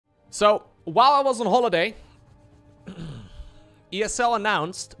So, while I was on holiday, ESL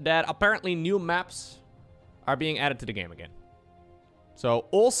announced that apparently new maps are being added to the game again. So,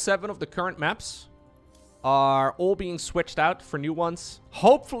 all 7 of the current maps are all being switched out for new ones,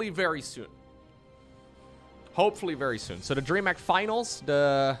 hopefully very soon. Hopefully very soon. So, the DreamHack Finals,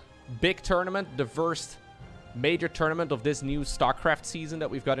 the big tournament, the first major tournament of this new StarCraft season that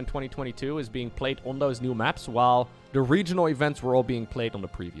we've got in 2022 is being played on those new maps, while the regional events were all being played on the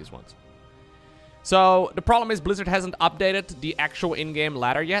previous ones. So, the problem is Blizzard hasn't updated the actual in-game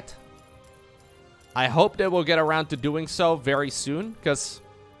ladder yet. I hope they will get around to doing so very soon, because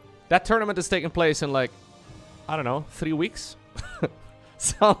that tournament is taking place in, like, I don't know, 3 weeks?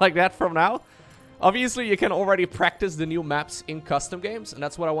 Something like that from now. Obviously, you can already practice the new maps in custom games, and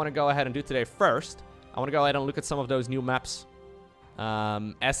that's what I want to go ahead and do today first. I want to go ahead and look at some of those new maps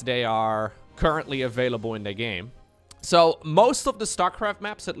as they are currently available in the game. So, most of the StarCraft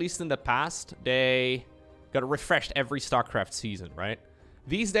maps, at least in the past, they got refreshed every StarCraft season, right?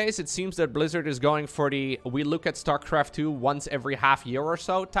 These days, it seems that Blizzard is going for the we look at StarCraft 2 once every half year or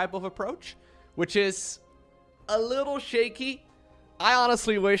so type of approach, which is a little shaky. I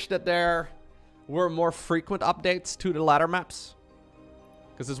honestly wish that there were more frequent updates to the ladder maps,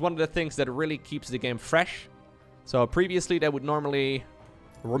 because it's one of the things that really keeps the game fresh. So previously, they would normally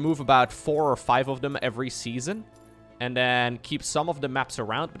remove about 4 or 5 of them every season, and then keep some of the maps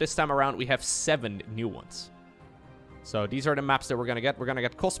around. But this time around, we have 7 new ones. So these are the maps that we're going to get. We're going to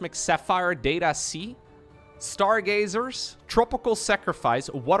get Cosmic Sapphire, Data Sea, Stargazers, Tropical Sacrifice,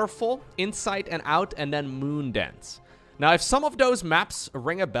 Waterfall, Inside and Out, and then Moondance. Now, if some of those maps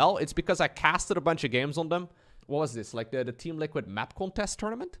ring a bell, it's because I casted a bunch of games on them. What was this? Like the Team Liquid map contest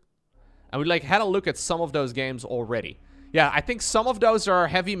tournament? And we like had a look at some of those games already. Yeah, I think some of those are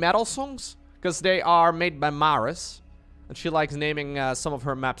heavy metal songs, because they are made by Maris. And she likes naming some of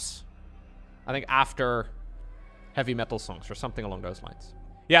her maps, I think, after heavy metal songs or something along those lines.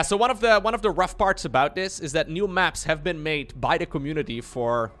 Yeah, so one of the rough parts about this is that new maps have been made by the community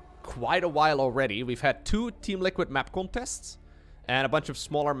for quite a while already. We've had 2 Team Liquid map contests and a bunch of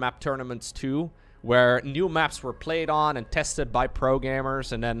smaller map tournaments too, where new maps were played on and tested by pro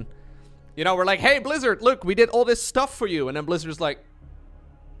gamers. And then, you know, we're like, hey, Blizzard, look, we did all this stuff for you. And then Blizzard's like,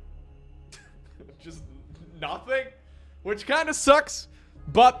 just nothing, which kind of sucks.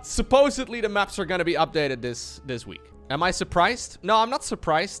 But supposedly the maps are going to be updated this week. Am I surprised? No, I'm not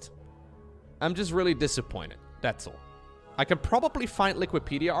surprised. I'm just really disappointed. That's all. I can probably find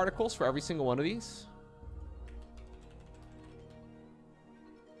Wikipedia articles for every single one of these.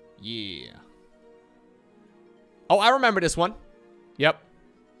 Yeah. Oh, I remember this one. Yep.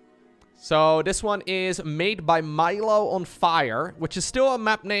 So this one is made by Milo on Fire, which is still a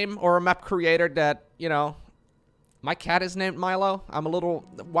map name or a map creator that, you know, my cat is named Milo. I'm a little...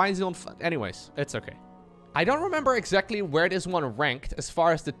 Why is he on... Anyways, it's okay. I don't remember exactly where this one ranked as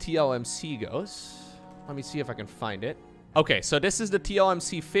far as the TLMC goes. Let me see if I can find it. Okay, so this is the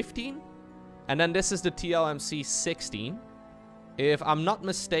TLMC 15. And then this is the TLMC 16. If I'm not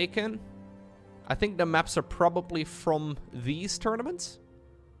mistaken, I think the maps are probably from these tournaments.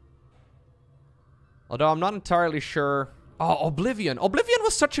 Although I'm not entirely sure. Oh, Oblivion. Oblivion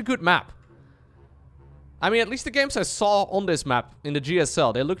was such a good map. I mean, at least the games I saw on this map in the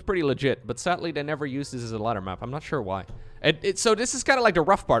GSL, they looked pretty legit. But sadly, they never used this as a ladder map. I'm not sure why. So this is kind of like the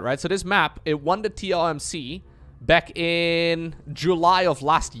rough part, right? So this map, it won the TLMC back in July of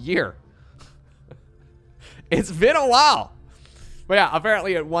last year. It's been a while. But yeah,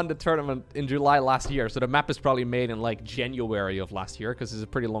 apparently it won the tournament in July last year. So the map is probably made in like January of last year, because it's a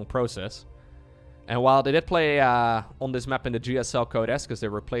pretty long process. And while they did play on this map in the GSL Code S, because they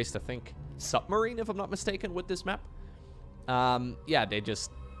replaced, I think, Submarine, if I'm not mistaken, with this map. Yeah, they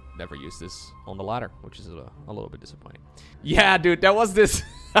just never used this on the ladder, which is a little bit disappointing. Yeah, dude, there was this...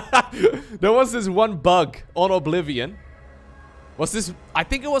 there was this one bug on Oblivion. Was this... I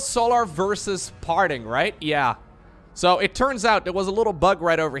think it was Solar versus Parting, right? Yeah. So it turns out there was a little bug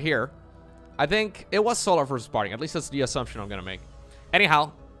right over here. I think it was Solar versus Parting. At least that's the assumption I'm going to make.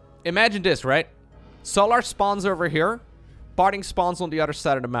 Anyhow, imagine this, right? Solar spawns over here. Parting spawns on the other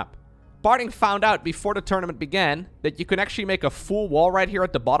side of the map. Parting found out before the tournament began that you can actually make a full wall right here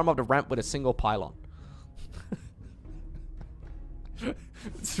at the bottom of the ramp with a single pylon.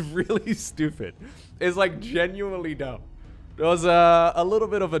 It's really stupid. It's like genuinely dumb. There was a little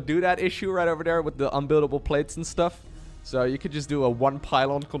bit of a doodad issue right over there with the unbuildable plates and stuff. So you could just do a 1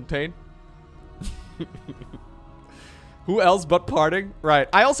 pylon contain. Who else but Parting? Right.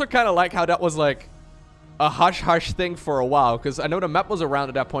 I also kind of like how that was like a hush-hush thing for a while, because I know the map was around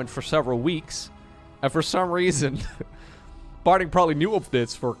at that point for several weeks, and for some reason Barding probably knew of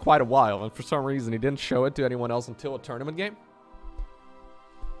this for quite a while, and for some reason he didn't show it to anyone else until a tournament game.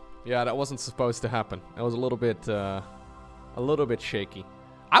 Yeah, that wasn't supposed to happen. That was a little bit shaky.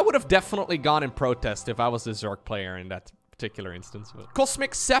 I would have definitely gone in protest if I was the Zerg player in that particular instance. But.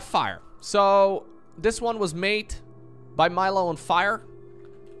 Cosmic Sapphire. So, this one was made by Milo on Fire.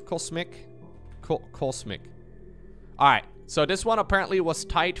 Cosmic. Alright, so this one apparently was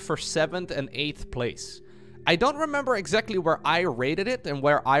tied for 7th and 8th place. I don't remember exactly where I rated it and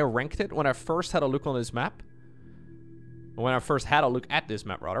where I ranked it when I first had a look on this map. When I first had a look at this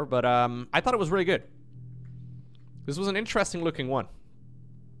map, rather. But I thought it was really good. This was an interesting looking one.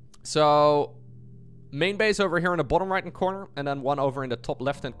 So, main base over here in the bottom right-hand corner, and then one over in the top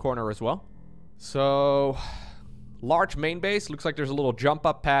left-hand corner as well. So, large main base. Looks like there's a little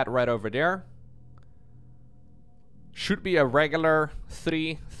jump-up pad right over there. Should be a regular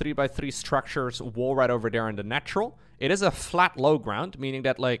 3x3 structures wall right over there in the natural. It is a flat low ground, meaning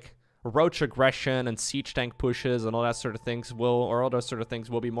that, like, roach aggression and siege tank pushes and all that sort of things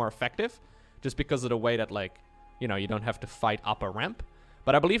will be more effective. Just because of the way that, like, you know, you don't have to fight up a ramp.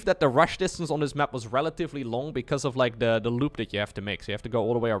 But I believe that the rush distance on this map was relatively long because of, like, the loop that you have to make. So you have to go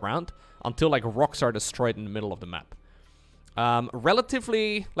all the way around until, like, rocks are destroyed in the middle of the map.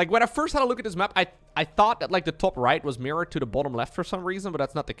 Relatively... Like, when I first had a look at this map, I thought that, like, the top right was mirrored to the bottom left for some reason, but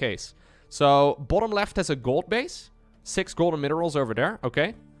that's not the case. So, bottom left has a gold base. 6 golden minerals over there,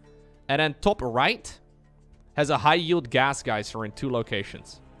 okay. And then top right has a high-yield gas geyser in 2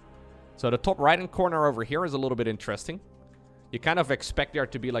 locations. So, the top right-hand corner over here is a little bit interesting. You kind of expect there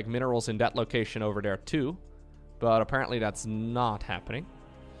to be, like, minerals in that location over there, too. But apparently that's not happening.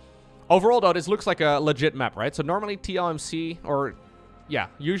 Overall, though, this looks like a legit map, right? So, normally TLMC, or... Yeah,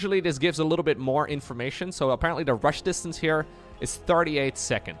 usually this gives a little bit more information. So, apparently the rush distance here is 38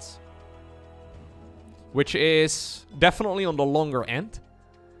 seconds. Which is definitely on the longer end.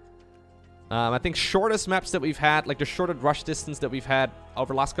 I think shortest maps that we've had, like the shortest rush distance that we've had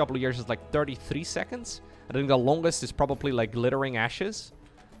over the last couple of years is like 33 seconds. I think the longest is probably like Glittering Ashes.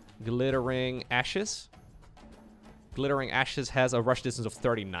 Glittering Ashes has a rush distance of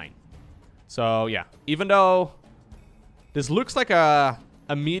 39. So, yeah. Even though this looks like a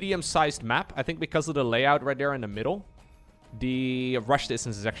medium-sized map, I think because of the layout right there in the middle, the rush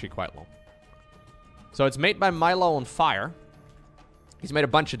distance is actually quite long. So, it's made by Milo on Fire. He's made a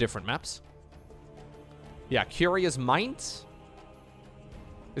bunch of different maps. Yeah, Curious Minds.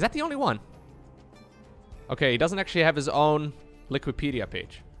 Is that the only one? Okay, he doesn't actually have his own Wikipedia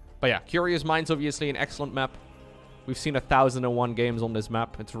page. But yeah, Curious Minds, obviously an excellent map. We've seen 1,001 games on this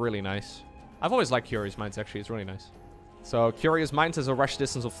map. It's really nice. I've always liked Curious Minds, actually. It's really nice. So, Curious Minds has a rush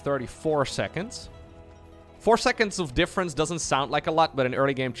distance of 34 seconds. 4 seconds of difference doesn't sound like a lot, but in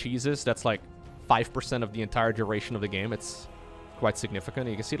early game cheeses, that's like 5% of the entire duration of the game. It's quite significant.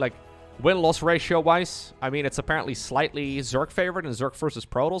 You can see, like, win-loss ratio-wise, I mean, it's apparently slightly Zerg favored in Zerg versus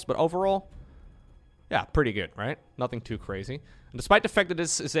Protoss, but overall... Yeah, pretty good, right? Nothing too crazy. And despite the fact that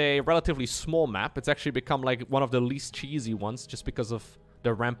this is a relatively small map, it's actually become like one of the least cheesy ones just because of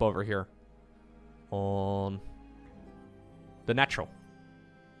the ramp over here on the natural.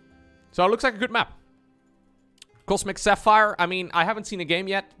 So it looks like a good map. Cosmic Sapphire, I mean, I haven't seen a game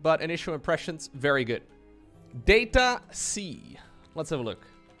yet, but initial impressions, very good. Data C. Let's have a look.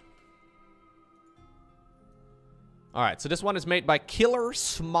 Alright, so this one is made by Killer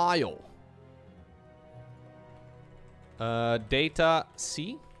Smile. Data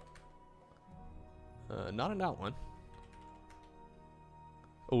C. Not in that one.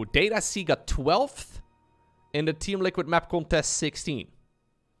 Oh, Data C got 12th in the Team Liquid Map Contest 16.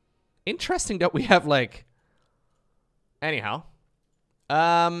 Interesting that we have, like... Anyhow.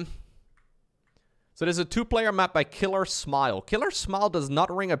 So there's a 2-player map by Killer Smile. Killer Smile does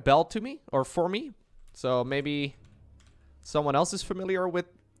not ring a bell to me, or for me. So maybe someone else is familiar with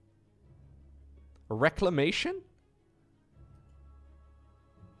Reclamation?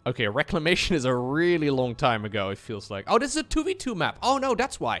 Okay, Reclamation is a really long time ago, it feels like. Oh, this is a 2v2 map. Oh, no,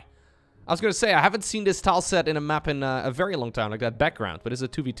 that's why. I was going to say, I haven't seen this tile set in a map in a very long time, like that background, but it's a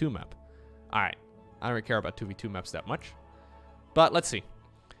 2v2 map. Alright, I don't really care about 2v2 maps that much. But let's see.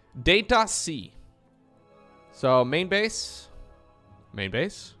 Data C. So, main base. Main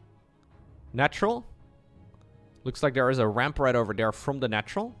base. Natural. Looks like there is a ramp right over there from the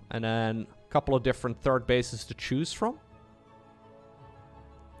natural. And then a couple of different third bases to choose from.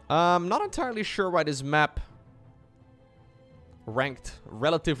 Not entirely sure why this map ranked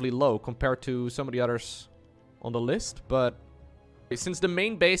relatively low compared to some of the others on the list, but since the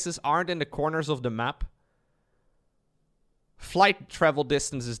main bases aren't in the corners of the map, flight travel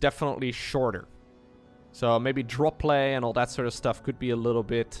distance is definitely shorter. So maybe drop play and all that sort of stuff could be a little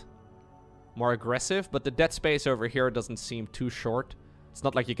bit more aggressive. But the dead space over here doesn't seem too short. It's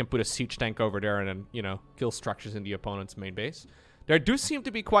not like you can put a siege tank over there and then, you know, kill structures in the opponent's main base. There do seem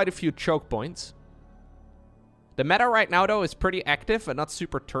to be quite a few choke points. The meta right now, though, is pretty active and not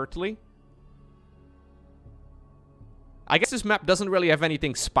super turtly. I guess this map doesn't really have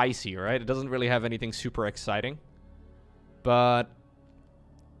anything spicy, right? It doesn't really have anything super exciting. But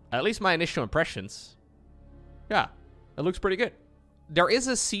at least my initial impressions, yeah, it looks pretty good. There is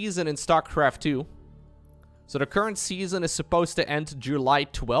a season in StarCraft 2. So the current season is supposed to end July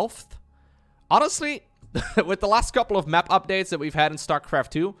 12th. Honestly, with the last couple of map updates that we've had in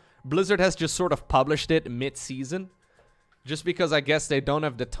StarCraft 2, Blizzard has just sort of published it mid-season. Just because I guess they don't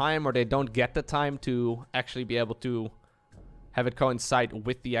have the time or they don't get the time to actually be able to have it coincide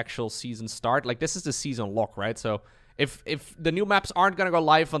with the actual season start. Like, this is the season lock, right? So if the new maps aren't going to go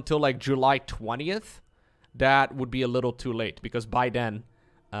live until, like, July 20th, that would be a little too late. Because by then,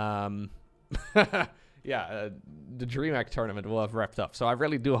 yeah, the DreamHack tournament will have wrapped up. So I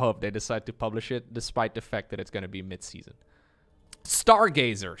really do hope they decide to publish it, despite the fact that it's going to be mid-season.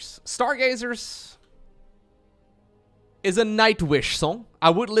 Stargazers. Stargazers is a Nightwish song. I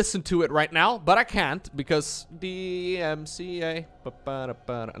would listen to it right now, but I can't because the MCA.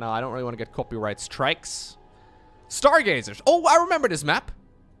 No, I don't really want to get copyright strikes. Stargazers. Oh, I remember this map.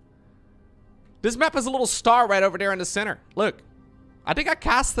 This map has a little star right over there in the center. Look. I think I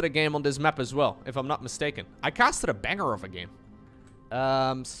casted a game on this map as well, if I'm not mistaken. I casted a banger of a game.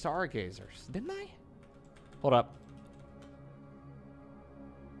 Stargazers. Didn't I? Hold up.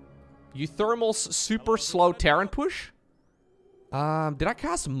 Euthermal's super slow Terran push? Did I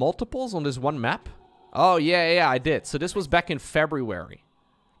cast multiples on this one map? Oh, yeah, I did. So this was back in February.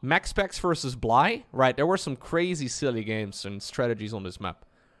 Max Specs versus Bly? Right, there were some crazy silly games and strategies on this map.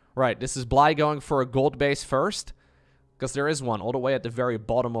 Right, this is Bly going for a gold base first. Because there is one all the way at the very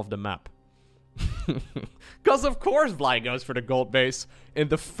bottom of the map. Because of course Bly goes for the gold base in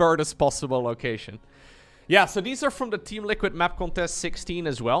the furthest possible location. Yeah, so these are from the Team Liquid Map Contest 16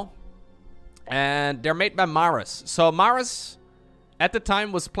 as well. And they're made by Maris. So Maris, at the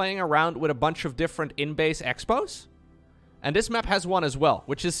time, was playing around with a bunch of different in-base expos. And this map has one as well,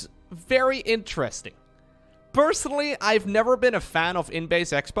 which is very interesting. Personally, I've never been a fan of in-base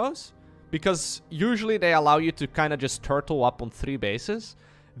expos. Because usually they allow you to kind of just turtle up on 3 bases.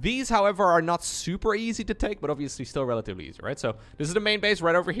 These, however, are not super easy to take, but obviously still relatively easy, right? So this is the main base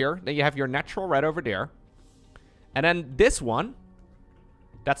right over here. Then you have your natural right over there. And then this one,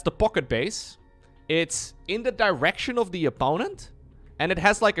 that's the pocket base. It's in the direction of the opponent. And it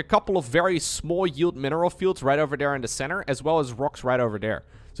has like a couple of very small yield mineral fields right over there in the center, as well as rocks right over there.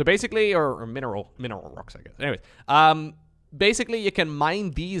 So basically, or mineral rocks, I guess. Anyways, basically you can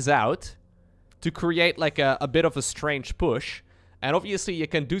mine these out to create like a bit of a strange push. And obviously you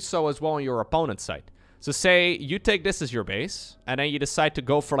can do so as well on your opponent's side. So say you take this as your base, and then you decide to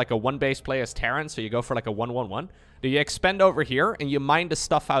go for like a 1 base play as Terran, so you go for like a 1-1-1. Then you expend over here, and you mine the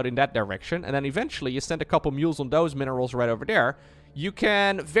stuff out in that direction, and then eventually you send a couple mules on those minerals right over there. You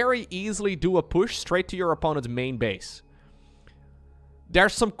can very easily do a push straight to your opponent's main base.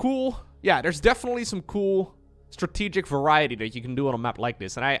 There's some cool... Yeah, there's definitely some cool strategic variety that you can do on a map like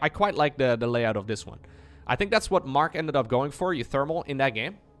this. And I quite like the layout of this one. I think that's what Mark ended up going for, Euthermal, in that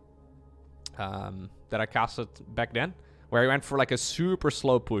game. That I casted back then. Where he went for like a super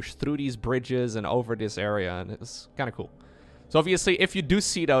slow push through these bridges and over this area. And it's kind of cool. So obviously, if you do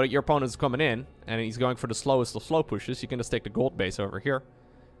see, though, that your opponent's coming in and he's going for the slowest of slow pushes, you can just take the gold base over here.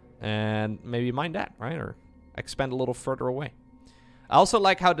 And maybe mine that, right? Or expand a little further away. I also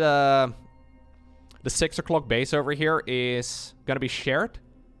like how the 6 o'clock base over here is going to be shared.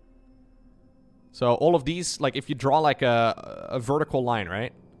 So all of these, like if you draw like a vertical line,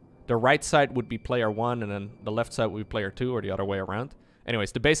 right? The right side would be player 1 and then the left side would be player 2 or the other way around.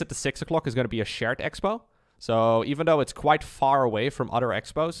 Anyways, the base at the 6 o'clock is going to be a shared expo. So even though it's quite far away from other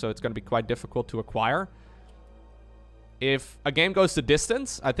expos, so it's going to be quite difficult to acquire. If a game goes to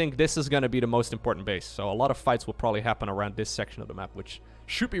distance, I think this is going to be the most important base. So a lot of fights will probably happen around this section of the map, which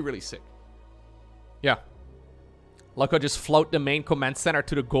should be really sick. Yeah. Lowko just float the main command center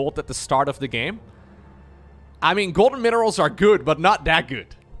to the gold at the start of the game. I mean, golden minerals are good, but not that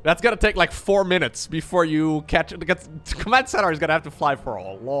good. That's going to take like 4 minutes before you catch it. The command center is going to have to fly for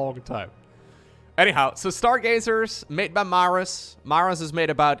a long time. Anyhow, so Stargazers, made by Maris. Maris is made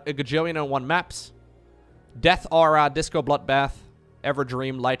about a gajillion and 1 maps. Death Aura, Disco Bloodbath,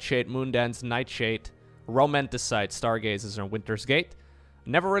 Everdream, Lightshade, Moondance, Nightshade, Romanticide, Stargazers, and Winter's Gate.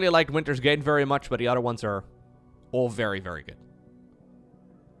 Never really liked Winter's Gate very much, but the other ones are all very, very good.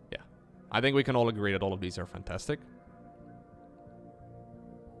 Yeah. I think we can all agree that all of these are fantastic.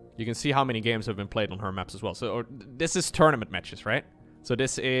 You can see how many games have been played on her maps as well. So this is tournament matches, right? So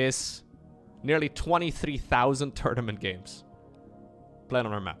this is nearly 23,000 tournament games played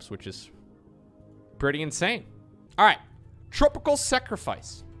on her maps, which is pretty insane. All right, Tropical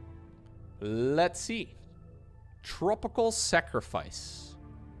Sacrifice. Let's see. Tropical Sacrifice.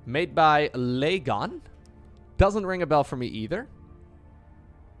 Made by Lagon. Doesn't ring a bell for me either.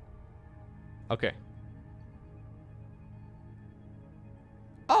 Okay.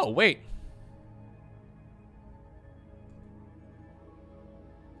 Oh, wait.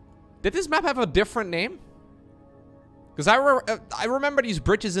 Did this map have a different name? Because I remember these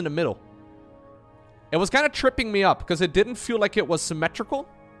bridges in the middle. It was kind of tripping me up because it didn't feel like it was symmetrical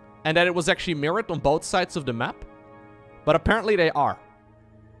and that it was actually mirrored on both sides of the map. But apparently they are.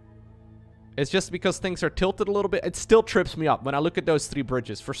 It's just because things are tilted a little bit. It still trips me up when I look at those 3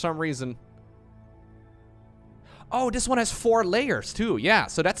 bridges. For some reason... Oh, this one has 4 layers too. Yeah,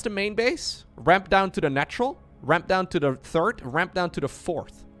 so that's the main base. Ramp down to the natural. Ramp down to the 3rd. Ramp down to the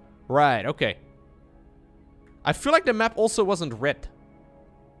 4th. Right, okay. I feel like the map also wasn't red.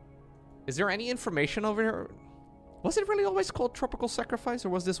 Is there any information over here? Was it really always called Tropical Sacrifice, or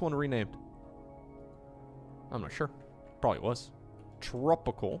was this one renamed? I'm not sure. Probably was.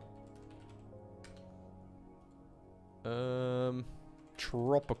 Tropical.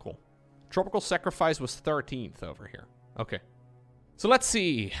 Tropical. Tropical Sacrifice was 13th over here. Okay. So let's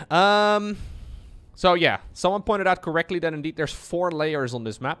see. So yeah, someone pointed out correctly that indeed there's 4 layers on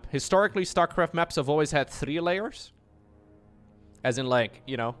this map. Historically, StarCraft maps have always had 3 layers. As in, like,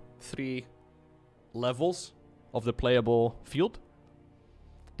 you know, 3 levels of the playable field.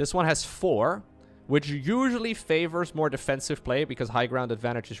 This one has 4, which usually favors more defensive play because high ground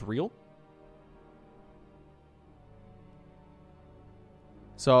advantage is real.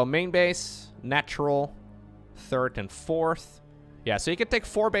 So main base, natural, 3rd and 4th. Yeah, so you can take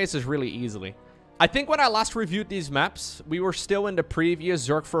 4 bases really easily. I think when I last reviewed these maps, we were still in the previous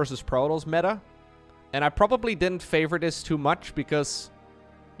Zerg versus Protoss meta. And I probably didn't favor this too much because,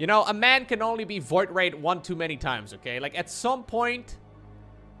 you know, a man can only be Void Raid 1 too many times, okay? Like, at some point,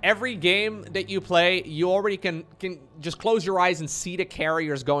 every game that you play, you already can just close your eyes and see the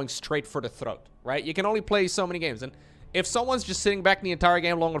carriers going straight for the throat, right? You can only play so many games. And if someone's just sitting back the entire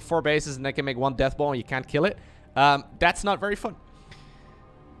game long with 4 bases and they can make 1 death ball and you can't kill it, that's not very fun.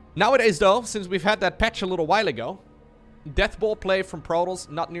 Nowadays, though, since we've had that patch a little while ago, death ball play from Protoss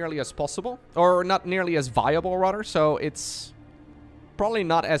not nearly as possible, or not nearly as viable, rather, so it's probably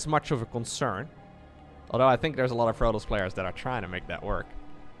not as much of a concern. Although I think there's a lot of Protoss players that are trying to make that work.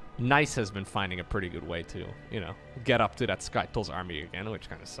 Nice has been finding a pretty good way to, you know, get up to that Skytools army again, which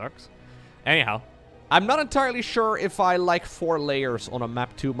kind of sucks. Anyhow, I'm not entirely sure if I like 4 layers on a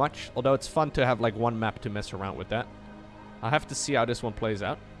map too much, although it's fun to have like 1 map to mess around with that. I'll have to see how this one plays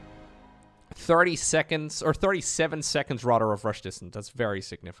out. 30 seconds, or 37 seconds rather, of rush distance. That's very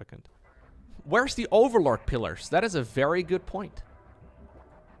significant. Where's the Overlord pillars? That is a very good point.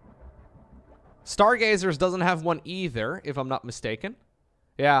 Stargazers doesn't have one either, if I'm not mistaken.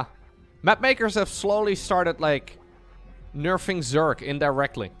 Yeah. Map makers have slowly started, like, nerfing Zerg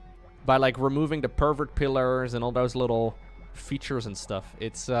indirectly. By, like, removing the pervert pillars and all those little features and stuff.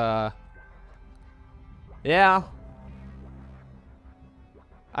 It's, yeah.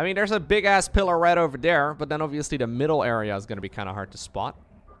 I mean, there's a big-ass pillar right over there, but then obviously the middle area is going to be kind of hard to spot.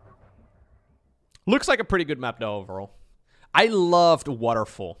 Looks like a pretty good map, though, overall. I loved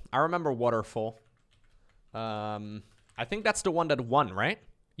Waterfall. I remember Waterfall. I think that's the one that won, right?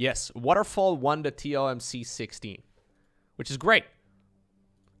 Yes, Waterfall won the TOMC 16, which is great.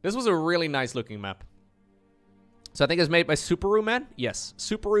 This was a really nice-looking map. So I think it's made by Subaru Man. Yes,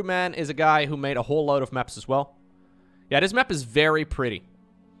 Subaru Man is a guy who made a whole load of maps as well. Yeah, this map is very pretty.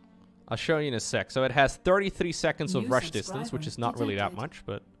 I'll show you in a sec. So it has 33 seconds of rush distance, which is not really that much,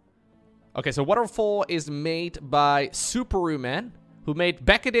 but... Okay, so Waterfall is made by Subaru Man, who made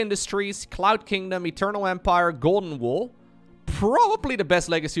Beckett Industries, Cloud Kingdom, Eternal Empire, Golden Wall. Probably the best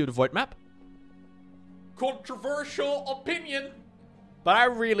Legacy of the Void map. Controversial opinion. But I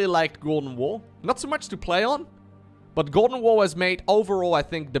really liked Golden Wall. Not so much to play on, but Golden Wall has made, overall, I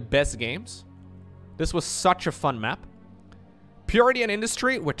think, the best games. This was such a fun map. Purity and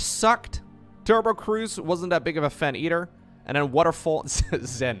Industry, which sucked. Turbo Cruise, wasn't that big of a fan either. And then Waterfall,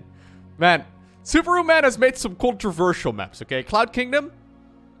 Zen. Man, Subaru Man has made some controversial maps, okay? Cloud Kingdom,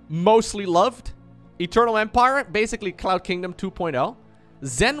 mostly loved. Eternal Empire, basically Cloud Kingdom 2.0.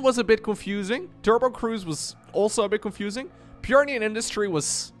 Zen was a bit confusing. Turbo Cruise was also a bit confusing. Purity and Industry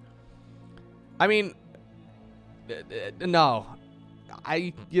was... I mean... no.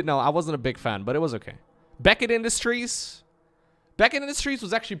 you know, I wasn't a big fan, but it was okay. Beckett Industries. Beckett Industries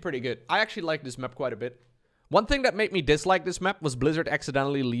was actually pretty good. I actually liked this map quite a bit. One thing that made me dislike this map was Blizzard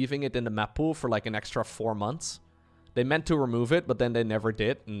accidentally leaving it in the map pool for like an extra 4 months. They meant to remove it, but then they never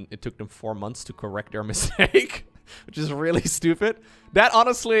did, and it took them 4 months to correct their mistake, which is really stupid. That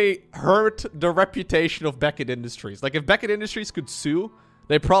honestly hurt the reputation of Beckett Industries. Like, if Beckett Industries could sue,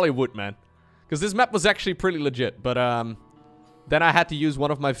 they probably would, man. Because this map was actually pretty legit, but then I had to use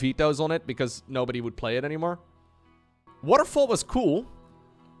one of my vetoes on it because nobody would play it anymore. Waterfall was cool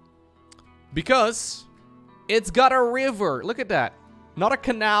because it's got a river. Look at that. Not a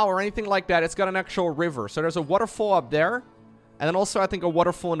canal or anything like that. It's got an actual river. So there's a waterfall up there. And then also, I think, a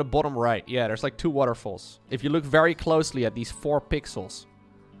waterfall in the bottom right. Yeah, there's like 2 waterfalls. If you look very closely at these 4 pixels,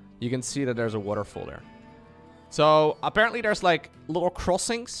 you can see that there's a waterfall there. So apparently there's like little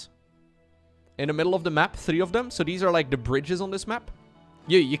crossings in the middle of the map. 3 of them. So these are like the bridges on this map.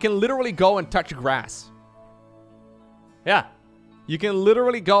 You can literally go and touch grass. Yeah. You can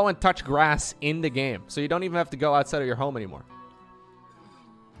literally go and touch grass in the game. So you don't even have to go outside of your home anymore.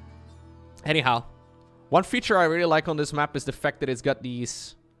 Anyhow, one feature I really like on this map is the fact that it's got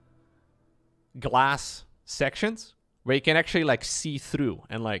these glass sections where you can actually like see through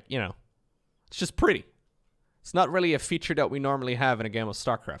and like, you know, it's just pretty. It's not really a feature that we normally have in a game of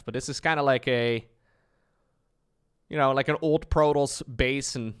StarCraft, but this is kind of like a, you know, like an old Protoss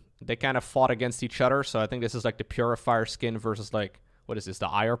base, and they kind of fought against each other. So I think this is like the Purifier skin versus like, what is this, the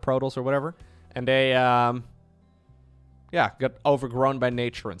Ire Protoss or whatever. And they, yeah, got overgrown by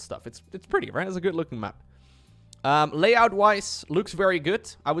nature and stuff. It's pretty, right? It's a good looking map. Layout-wise, looks very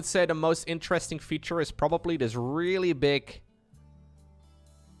good. I would say the most interesting feature is probably this really big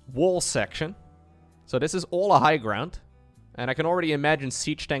wall section. So this is all a high ground. And I can already imagine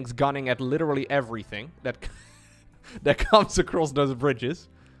siege tanks gunning at literally everything that, that comes across those bridges.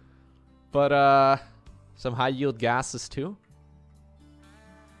 But, some high-yield gases too.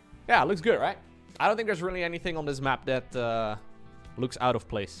 Yeah, looks good, right? I don't think there's really anything on this map that looks out of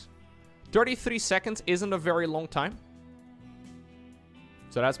place. 33 seconds isn't a very long time.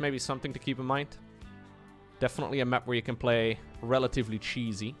 So that's maybe something to keep in mind. Definitely a map where you can play relatively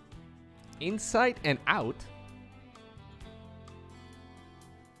cheesy. Inside and out.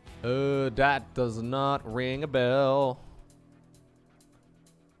 That does not ring a bell.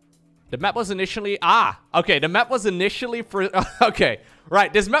 The map was initially... okay, the map was initially for... okay,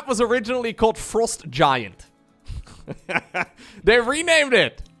 right. This map was originally called Frost Giant. They renamed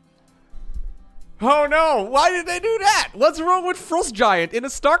it. Oh, no. Why did they do that? What's wrong with Frost Giant in a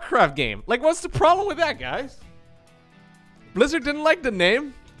StarCraft game? Like, what's the problem with that, guys? Blizzard didn't like the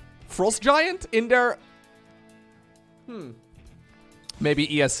name Frost Giant in their... Maybe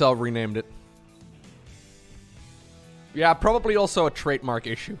ESL renamed it. Yeah, probably also a trademark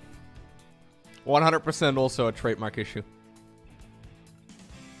issue. 100% also a trademark issue.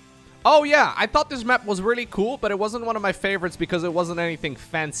 Oh yeah, I thought this map was really cool, but it wasn't one of my favorites because it wasn't anything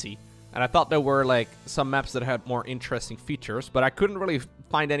fancy. And I thought there were like some maps that had more interesting features, but I couldn't really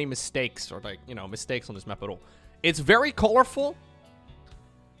find any mistakes or like, you know, mistakes on this map at all. It's very colorful.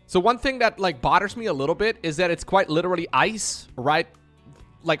 So one thing that like bothers me a little bit is that it's quite literally ice, right?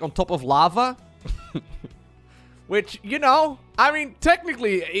 Like on top of lava. Which, you know, I mean,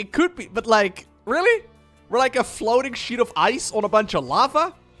 technically it could be, but like, really? We're like a floating sheet of ice on a bunch of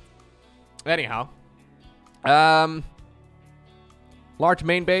lava? Anyhow. Large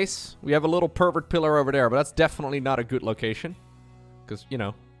main base. We have a little pervert pillar over there, but that's definitely not a good location. Because, you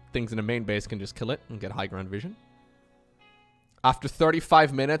know, things in the main base can just kill it and get high ground vision. After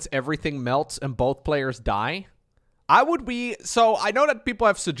 35 minutes, everything melts and both players die. I would be... So, I know that people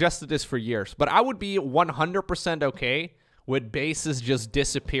have suggested this for years, but I would be 100% okay with bases just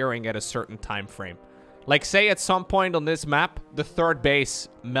disappearing at a certain time frame. Like, say at some point on this map, the 3rd base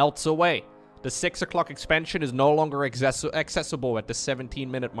melts away. The 6 o'clock expansion is no longer accessible at the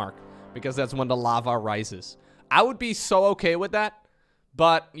 17-minute mark, because that's when the lava rises. I would be so okay with that,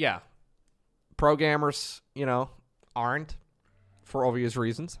 but yeah. Pro gamers, you know, aren't, for obvious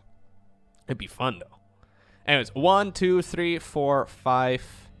reasons. It'd be fun, though. Anyways, 1, 2, 3, 4,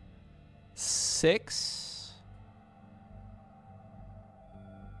 5, 6.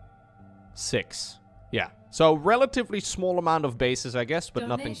 6. Yeah. So, relatively small amount of bases, I guess, but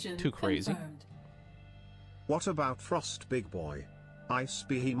nothing too crazy. Confirmed. What about Frost Big Boy? Ice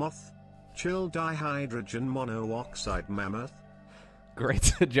Behemoth? Chill Dihydrogen Monoxide Mammoth? Great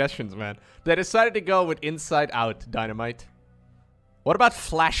suggestions, man. They decided to go with Inside Out Dynamite. What about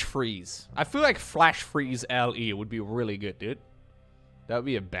Flash Freeze? I feel like Flash Freeze LE would be really good, dude. That would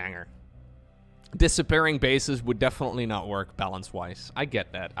be a banger. disappearing bases would definitely not work balance-wise. I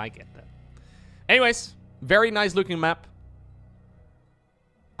get that. I get that. Anyways, very nice looking map.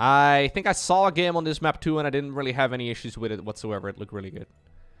 I think I saw a game on this map too, and I didn't really have any issues with it whatsoever. It looked really good.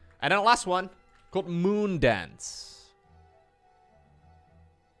 And then the last one, called Moondance.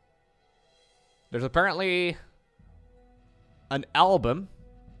 There's apparently an album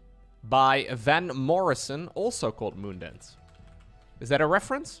by Van Morrison, also called Moondance. Is that a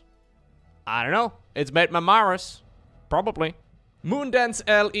reference? I don't know. It's made by Maris. Probably. Moondance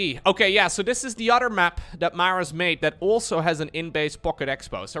LE. Okay, yeah, so this is the other map that Maris made that also has an in-base Pocket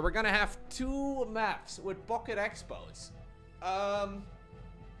Expo. So we're gonna have 2 maps with Pocket Expos.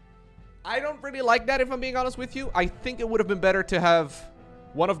 I don't really like that, if I'm being honest with you. I think it would have been better to have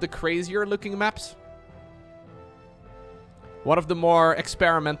one of the crazier looking maps. One of the more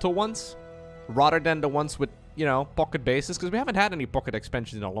experimental ones. Rather than the ones with, you know, pocket bases. Because we haven't had any pocket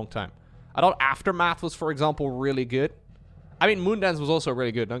expansions in a long time. I thought Aftermath was, for example, really good. I mean, Moondance was also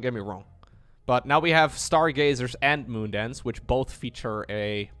really good, don't get me wrong. But now we have Stargazers and Moondance, which both feature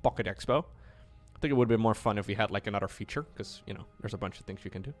a Pocket Expo. I think it would have been more fun if we had, like, another feature. Because, you know, there's a bunch of things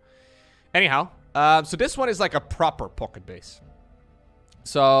you can do. Anyhow, so this one is like a proper pocket base.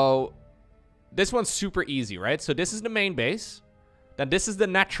 So, this one's super easy, right? So this is the main base. Then this is the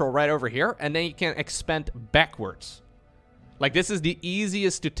natural right over here. And then you can expand backwards. Like, this is the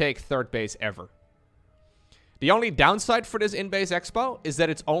easiest to take third base ever. The only downside for this in-base expo is that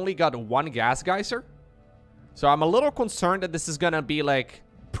it's only got 1 gas geyser. So I'm a little concerned that this is going to be like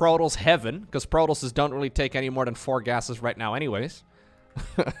Protol's heaven. Because Protol's don't really take any more than 4 gases right now anyways.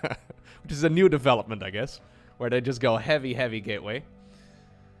 Which is a new development, I guess. Where they just go heavy, heavy gateway.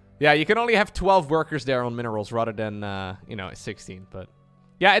 Yeah, you can only have 12 workers there on minerals rather than, you know, 16. But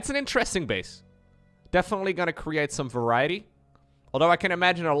yeah, it's an interesting base. Definitely going to create some variety. Although I can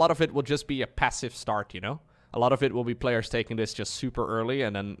imagine a lot of it will just be a passive start, you know. A lot of it will be players taking this just super early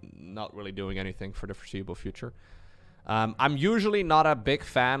and then not really doing anything for the foreseeable future. I'm usually not a big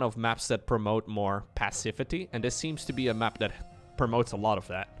fan of maps that promote more passivity. And this seems to be a map that promotes a lot of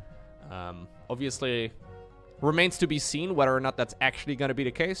that. Obviously, remains to be seen whether or not that's actually going to be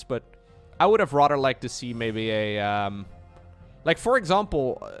the case. But I would have rather liked to see maybe a... like, for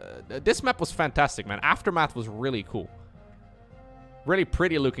example, this map was fantastic, man. Aftermath was really cool. Really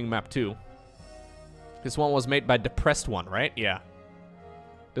pretty looking map, too. This one was made by Depressed One, right? Yeah.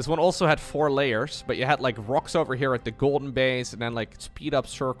 This one also had 4 layers, but you had, like, rocks over here at the golden base, and then, like, speed-up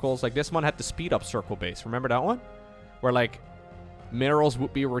circles. Like, this one had the speed-up circle base. Remember that one? Where, like, minerals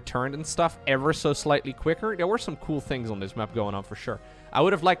would be returned and stuff ever so slightly quicker. There were some cool things on this map going on, for sure. I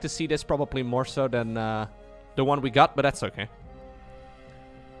would have liked to see this probably more so than the one we got, but that's okay.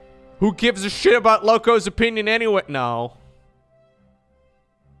 Who gives a shit about Loko's opinion anyway? No.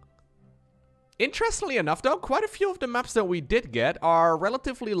 Interestingly enough, though, quite a few of the maps that we did get are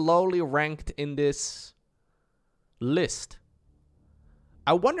relatively lowly ranked in this list.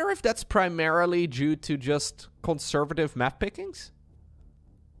 I wonder if that's primarily due to just conservative map pickings?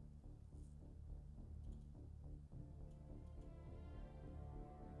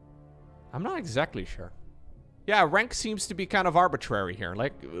 I'm not exactly sure. Yeah, rank seems to be kind of arbitrary here.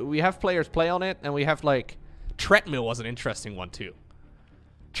 Like, we have players play on it, and we have, like... Treadmill was an interesting one, too.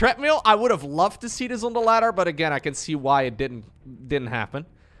 Treadmill, I would have loved to see this on the ladder, but again, I can see why it didn't happen.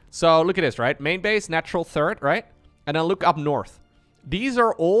 So, look at this, right? Main base, natural third, right? And then look up north. These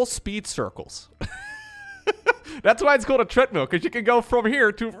are all speed circles. That's why it's called a treadmill, because you can go from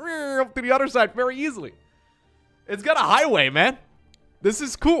here to up to the other side very easily. It's got a highway, man. This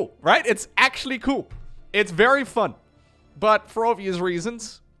is cool, right? It's actually cool. It's very fun. But for obvious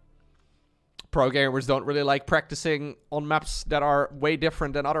reasons... Pro gamers don't really like practicing on maps that are way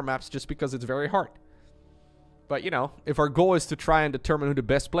different than other maps just because it's very hard. But, you know, if our goal is to try and determine who the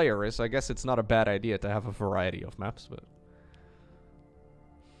best player is, I guess it's not a bad idea to have a variety of maps. But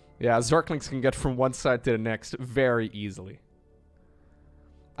yeah, Zerglings can get from one side to the next very easily.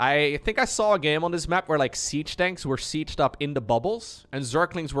 I think I saw a game on this map where, like, siege tanks were sieged up in the bubbles, and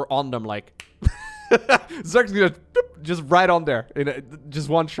Zerglings were on them, like... Zerglings just right on there in just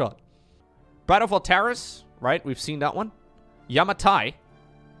one shot. Bride of Altaris, right? We've seen that one. Yamatai.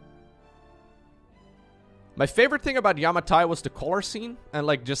 My favorite thing about Yamatai was the color scene and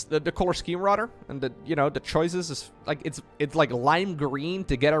like just the color scheme rather, and the, you know, the choices is like it's like lime green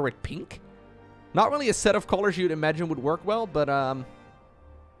together with pink. Not really a set of colors you'd imagine would work well, but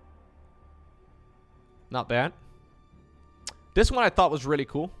not bad. This one I thought was really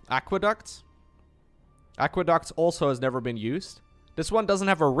cool. Aqueducts. Aqueducts also has never been used. This one doesn't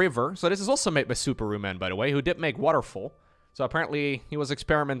have a river, so this is also made by Super Ruman, by the way, who did make Waterfall. So apparently he was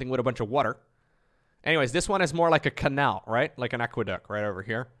experimenting with a bunch of water. Anyways, this one is more like a canal, right? Like an aqueduct right over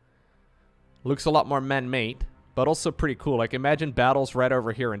here. Looks a lot more man-made, but also pretty cool. Like, imagine battles right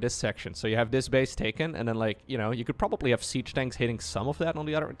over here in this section. So you have this base taken, and then, like, you know, you could probably have siege tanks hitting some of that on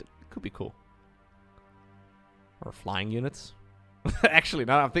the other. It could be cool. Or flying units. Actually,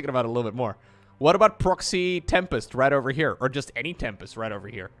 now I'm thinking about it a little bit more. What about proxy Tempest right over here? Or just any Tempest right over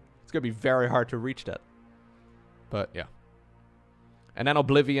here? It's going to be very hard to reach that. But, yeah. And then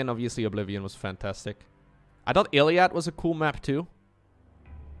Oblivion. Obviously, Oblivion was fantastic. I thought Iliad was a cool map, too.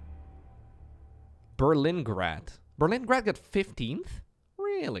 Berlingrad. Berlingrad got 15th?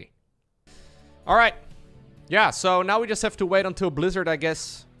 Really? Alright. Yeah, so now we just have to wait until Blizzard, I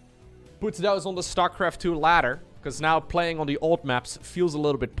guess, puts those on the StarCraft 2 ladder. Because now playing on the old maps feels a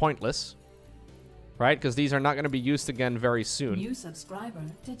little bit pointless. Right? Because these are not going to be used again very soon. New subscriber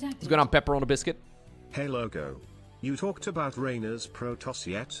detected. What's going on, Pepper on a Biscuit? Hey Logo. You talked about Raynor's Protoss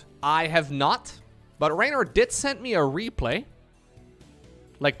yet? I have not. But Raynor did send me a replay.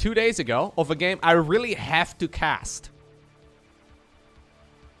 Like 2 days ago of a game I really have to cast.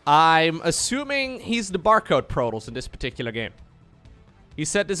 I'm assuming he's the barcode Protoss in this particular game. He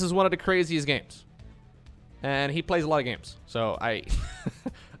said this is one of the craziest games. And he plays a lot of games. So I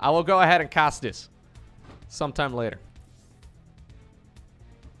I will go ahead and cast this sometime later.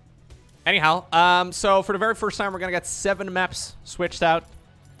 Anyhow, so for the very first time, we're going to get 7 maps switched out.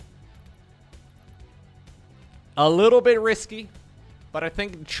 A little bit risky. But I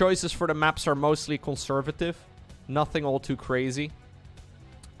think the choices for the maps are mostly conservative. Nothing all too crazy.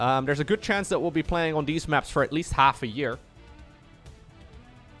 There's a good chance that we'll be playing on these maps for at least half a year.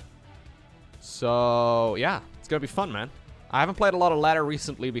 So, yeah. It's going to be fun, man. I haven't played a lot of ladder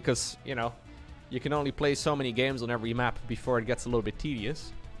recently because, you know, you can only play so many games on every map before it gets a little bit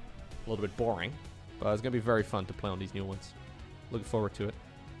tedious. A little bit boring. But it's going to be very fun to play on these new ones. Looking forward to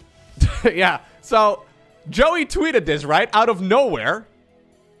it. Yeah, so Joey tweeted this, right? Out of nowhere.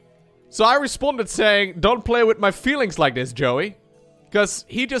 So I responded saying, don't play with my feelings like this, Joey. Because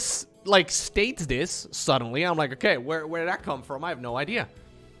he just, like, states this suddenly. I'm like, okay, where did that come from? I have no idea.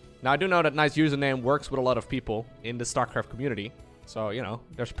 Now, I do know that nice username works with a lot of people in the StarCraft community. So, you know,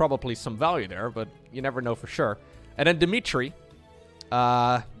 there's probably some value there, but you never know for sure. And then Dimitri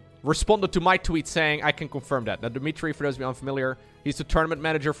responded to my tweet saying, I can confirm that. Now, Dimitri, for those of you unfamiliar, he's the tournament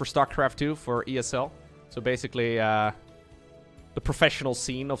manager for StarCraft 2 for ESL. So basically, the professional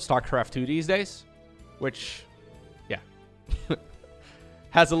scene of StarCraft 2 these days. Which, yeah,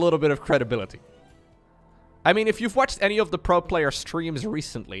 has a little bit of credibility. I mean, if you've watched any of the pro player streams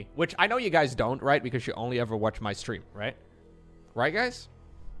recently, which I know you guys don't, right? Because you only ever watch my stream, right? Right, guys?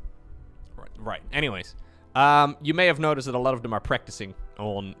 Right. Anyways, you may have noticed that a lot of them are practicing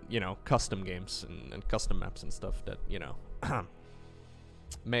on, you know, custom games and custom maps and stuff that, you know,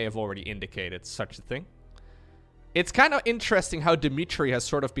 may have already indicated such a thing. It's kind of interesting how Dimitri has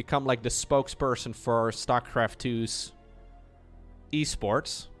sort of become like the spokesperson for StarCraft 2's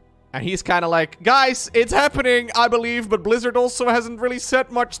esports. And he's kind of like, guys, it's happening, I believe, but Blizzard also hasn't really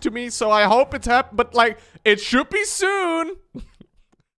said much to me, so I hope it's but like, it should be soon.